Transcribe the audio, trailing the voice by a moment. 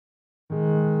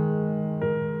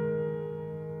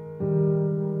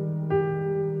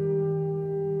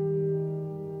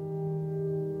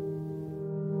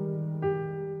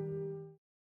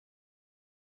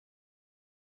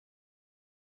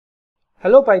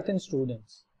Hello Python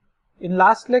students. In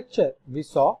last lecture we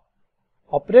saw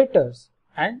operators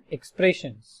and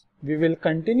expressions. We will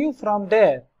continue from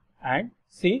there and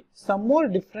see some more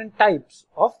different types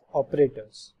of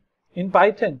operators. In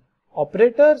Python,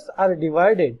 operators are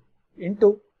divided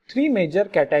into three major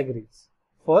categories.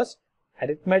 First,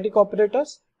 arithmetic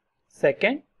operators.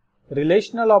 Second,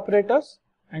 relational operators.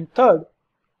 And third,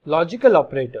 logical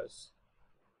operators.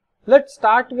 Let's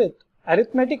start with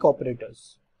arithmetic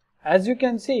operators. As you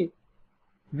can see,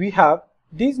 we have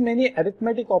these many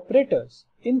arithmetic operators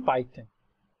in Python: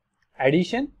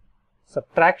 addition,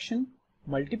 subtraction,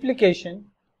 multiplication,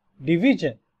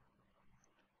 division.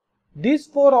 These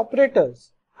four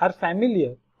operators are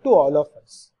familiar to all of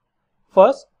us.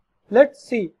 First, let's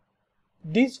see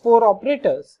these four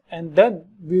operators and then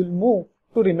we will move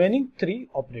to remaining three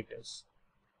operators.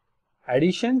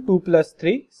 Addition 2 plus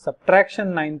 3,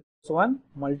 subtraction 9 plus 1,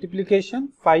 multiplication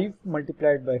 5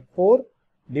 multiplied by 4,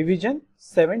 division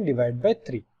 7 divided by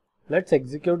 3. Let's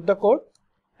execute the code.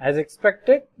 As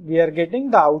expected, we are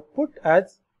getting the output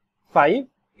as 5,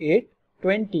 8,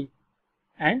 20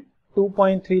 and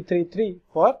 2.333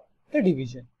 for the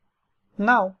division.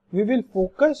 Now we will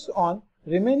focus on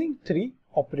remaining three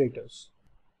operators.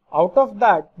 Out of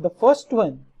that, the first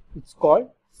one is called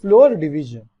floor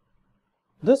division.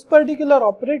 This particular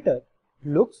operator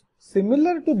looks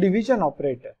similar to division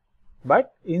operator,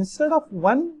 but instead of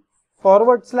one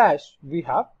forward slash, we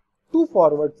have two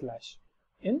forward slash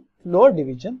in floor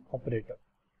division operator.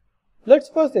 Let's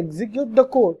first execute the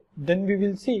code, then we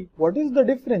will see what is the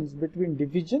difference between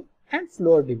division and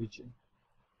floor division.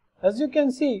 As you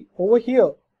can see over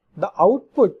here, the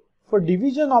output for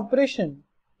division operation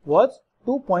was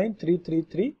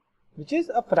 2.333, which is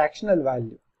a fractional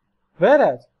value,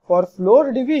 whereas for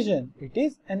floor division it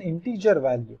is an integer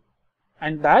value,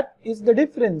 and that is the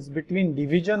difference between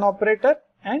division operator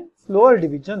and floor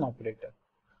division operator.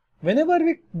 Whenever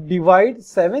we divide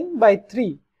 7 by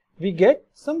 3, we get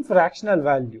some fractional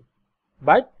value,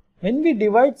 but when we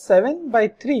divide 7 by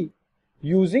 3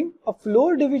 using a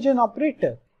floor division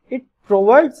operator, it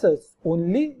provides us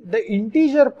only the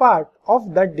integer part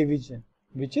of that division,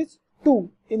 which is 2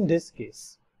 in this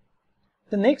case.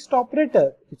 The next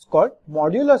operator is called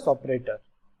modulus operator.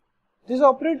 This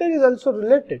operator is also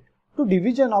related to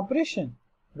division operation,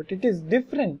 but it is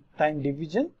different than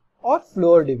division or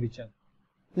floor division.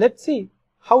 Let's see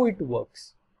how it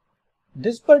works.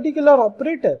 This particular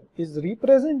operator is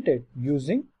represented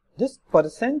using this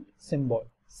percent symbol,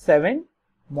 7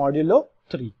 modulo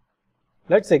 3.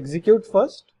 Let's execute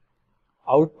first.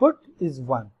 Output is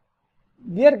 1.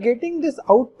 We are getting this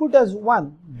output as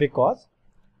 1 because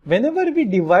whenever we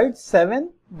divide 7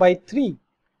 by 3,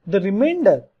 the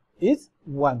remainder is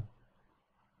 1.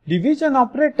 Division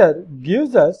operator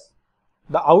gives us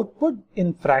the output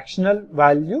in fractional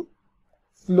value.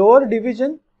 Floor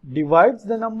division divides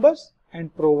the numbers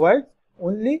and provides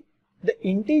only the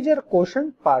integer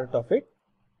quotient part of it,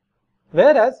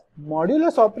 whereas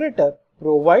modulus operator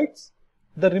provides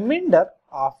the remainder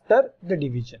after the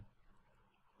division.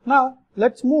 Now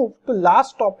let's move to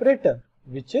last operator,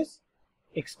 which is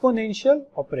exponential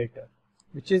operator,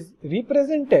 which is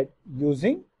represented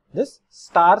using this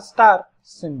star star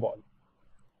symbol.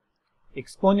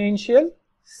 Exponential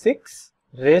 6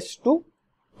 raised to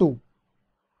 2.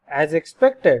 As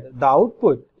expected, the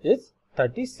output is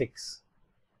 36.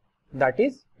 That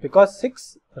is because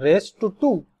 6 raised to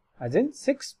 2, as in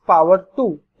 6 power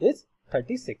 2, is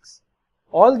 36.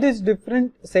 All these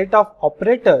different set of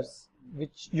operators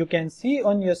which you can see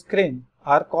on your screen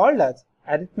are called as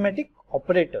arithmetic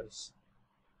operators.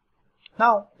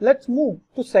 Now let's move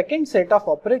to second set of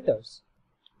operators.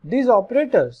 These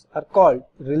operators are called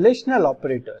relational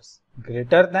operators: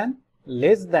 greater than,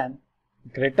 less than,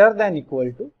 greater than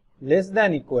equal to, less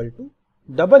than equal to,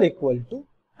 double equal to,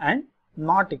 and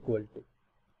not equal to.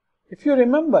 If you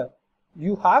remember,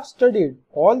 you have studied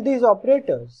all these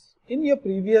operators in your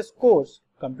previous course,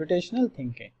 computational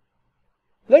thinking.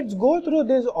 Let's go through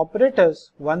these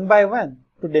operators one by one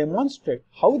to demonstrate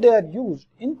how they are used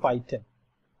in Python.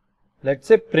 Let's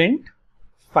say print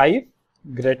 5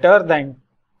 greater than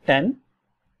 10.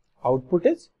 Output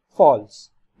is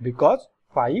false because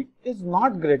 5 is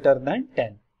not greater than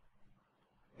 10.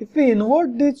 If we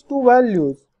invert these two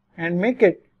values and make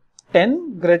it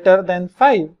 10 greater than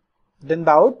 5, then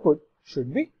the output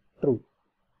should be true.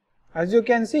 As you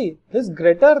can see, this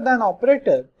greater than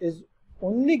operator is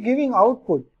only giving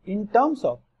output in terms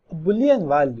of a Boolean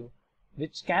value,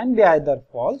 which can be either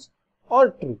false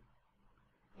or true.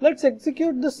 Let's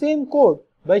execute the same code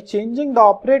by changing the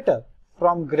operator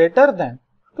from greater than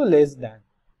to less than.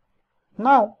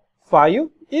 Now 5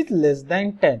 is less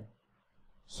than 10.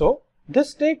 So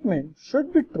this statement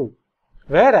should be true,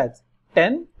 whereas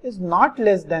 10 is not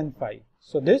less than 5.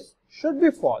 So this should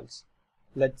be false.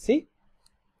 Let's see.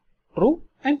 True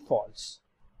and false,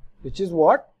 which is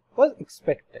what was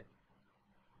expected.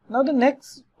 Now the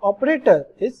next operator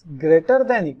is greater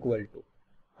than equal to.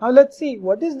 Now let's see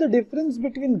what is the difference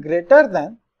between greater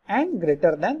than and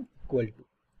greater than equal to.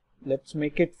 Let's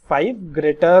make it 5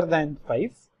 greater than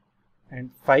 5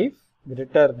 and 5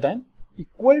 greater than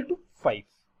equal to 5.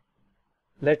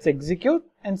 Let's execute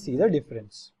and see the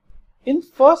difference. In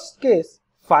first case,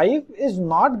 5 is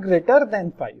not greater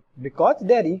than 5 because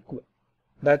they are equal.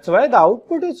 That's why the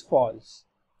output is false.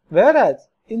 Whereas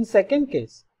in second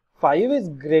case, 5 is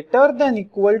greater than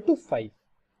equal to 5.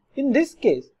 In this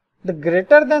case, the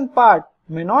greater than part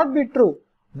may not be true,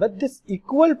 but this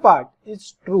equal part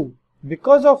is true,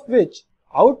 because of which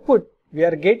output we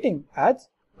are getting as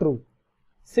true.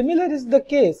 Similar is the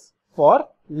case for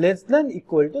less than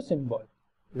equal to symbol.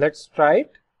 Let's try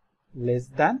it. Less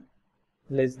than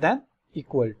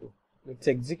equal to. Let's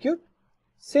execute.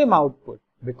 Same output,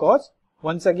 because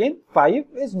once again 5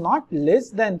 is not less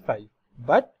than 5,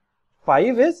 but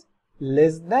 5 is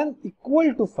less than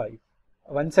equal to 5.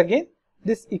 Once again,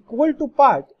 this equal to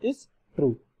part is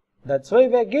true. That's why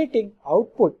we are getting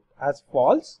output as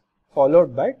false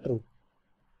followed by true.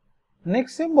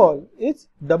 Next symbol is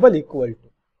double equal to.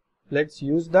 Let's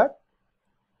use that.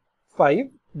 5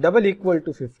 double equal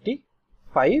to 50,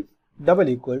 5 double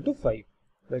equal to 5.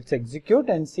 Let's execute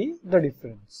and see the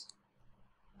difference.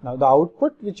 Now the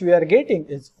output which we are getting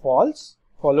is false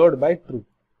followed by true.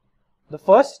 The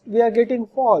first we are getting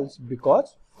false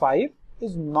because 5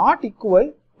 is not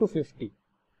equal to 50.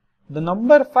 The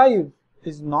number 5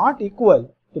 is not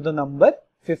equal to the number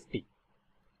 50.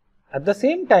 At the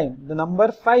same time, the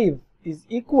number 5 is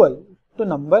equal to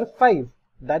number 5.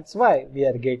 That's why we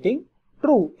are getting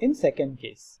true in second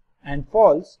case and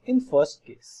false in first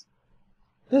case.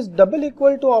 This double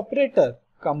equal to operator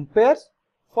compares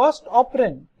first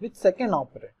operand with second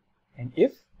operand, and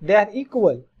if they are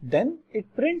equal, then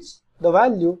it prints the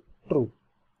value true,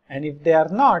 and if they are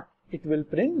not, it will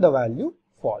print the value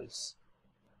false.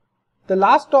 The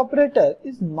last operator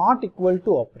is not equal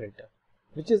to operator,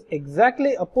 which is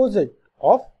exactly opposite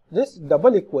of this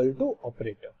double equal to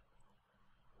operator.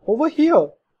 Over here,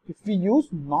 if we use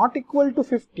not equal to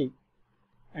 50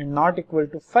 and not equal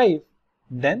to 5,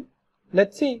 then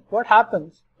let's see what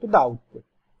happens to the output.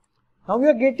 Now we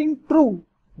are getting true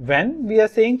when we are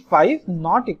saying 5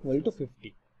 not equal to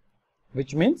 50,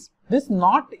 which means this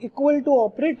not equal to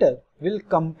operator will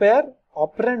compare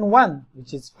operand 1,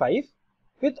 which is 5,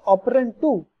 with operand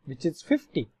 2, which is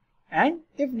 50, and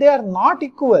if they are not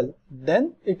equal,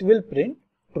 then it will print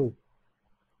true.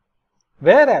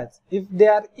 Whereas if they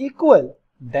are equal,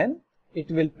 then it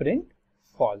will print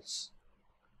false.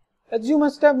 As you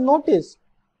must have noticed,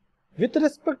 with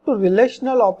respect to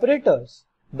relational operators,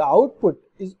 the output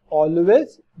is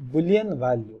always Boolean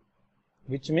value,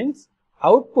 which means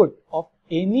output of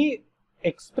any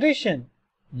expression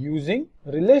using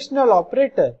relational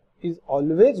operator is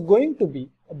always going to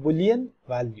be a Boolean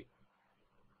value.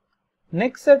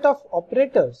 Next set of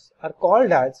operators are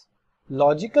called as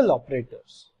logical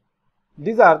operators.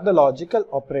 These are the logical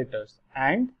operators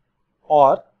and,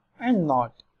 or, and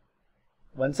not.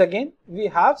 Once again, we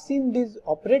have seen these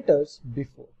operators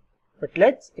before, but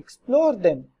let's explore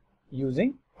them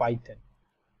using Python.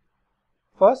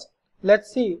 First,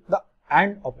 let's see the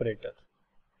AND operator.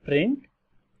 Print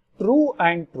true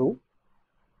and true,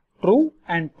 true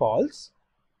and false,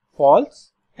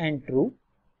 false and true,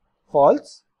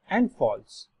 false and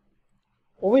false.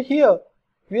 Over here,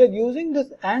 we are using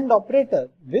this AND operator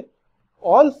with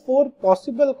all 4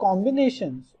 possible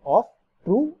combinations of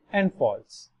true and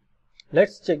false.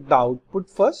 Let's check the output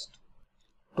first.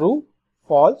 True,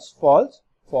 false, false,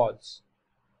 false.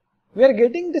 We are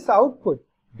getting this output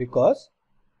because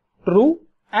true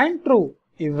and true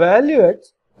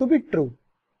evaluates to be true.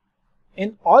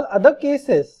 In all other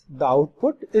cases, the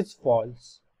output is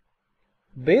false.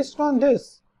 Based on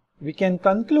this, we can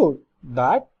conclude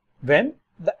that when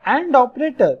the AND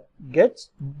operator gets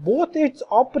both its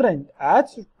operand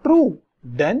as true,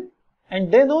 then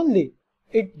and then only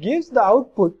it gives the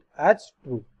output as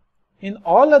true. In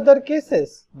all other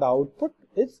cases, the output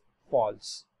is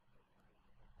false.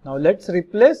 Now let's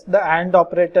replace the AND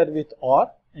operator with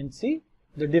OR and see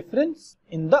the difference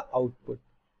in the output.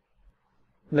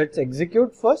 Let's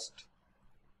execute first.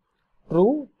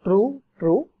 True, true,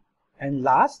 true, and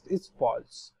last is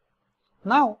false.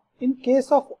 Now, in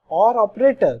case of OR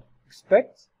operator,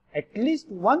 expects at least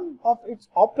one of its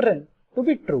operand to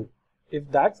be true. If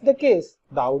that's the case,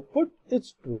 the output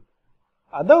is true.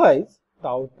 Otherwise, the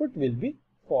output will be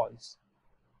false.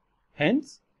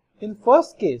 Hence, in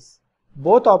first case,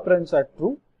 both operands are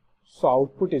true, so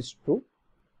output is true.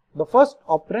 The first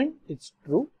operand is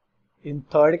true. In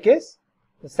third case,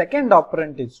 the second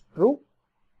operand is true.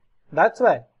 That's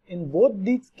why in both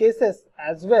these cases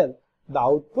as well, the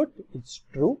output is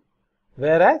true.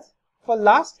 Whereas for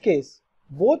last case,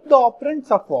 both the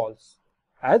operands are false.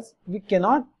 As we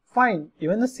cannot find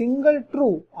even a single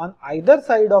true on either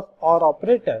side of OR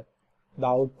operator, the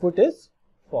output is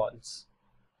false.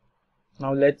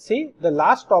 Now let's see the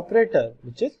last operator,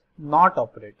 which is NOT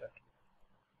operator.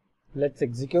 Let's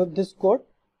execute this code.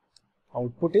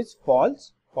 Output is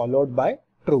false followed by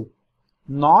true.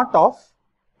 NOT of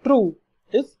true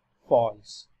is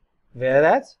false,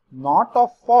 whereas NOT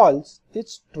of false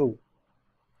is true,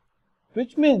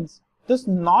 which means this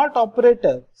NOT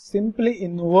operator simply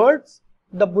inverts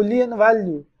the Boolean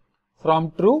value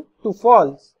from true to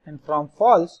false and from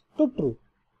false to true.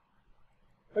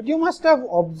 But you must have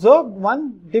observed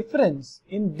one difference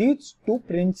in these two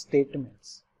print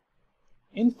statements.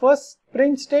 In first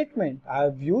print statement, I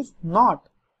have used NOT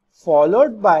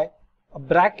followed by a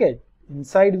bracket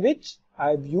inside which I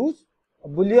have used a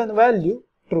Boolean value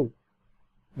true.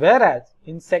 Whereas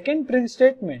in second print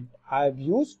statement, I have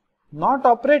used NOT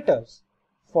operators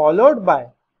followed by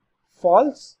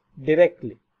false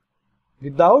directly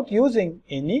without using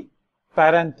any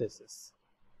parenthesis.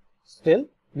 Still,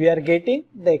 we are getting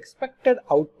the expected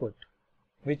output,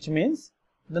 which means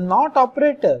the NOT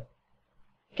operator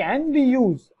can be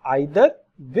used either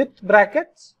with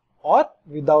brackets or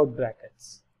without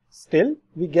brackets. Still,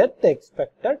 we get the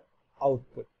expected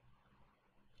output.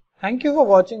 Thank you for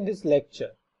watching this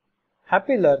lecture.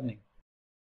 Happy learning.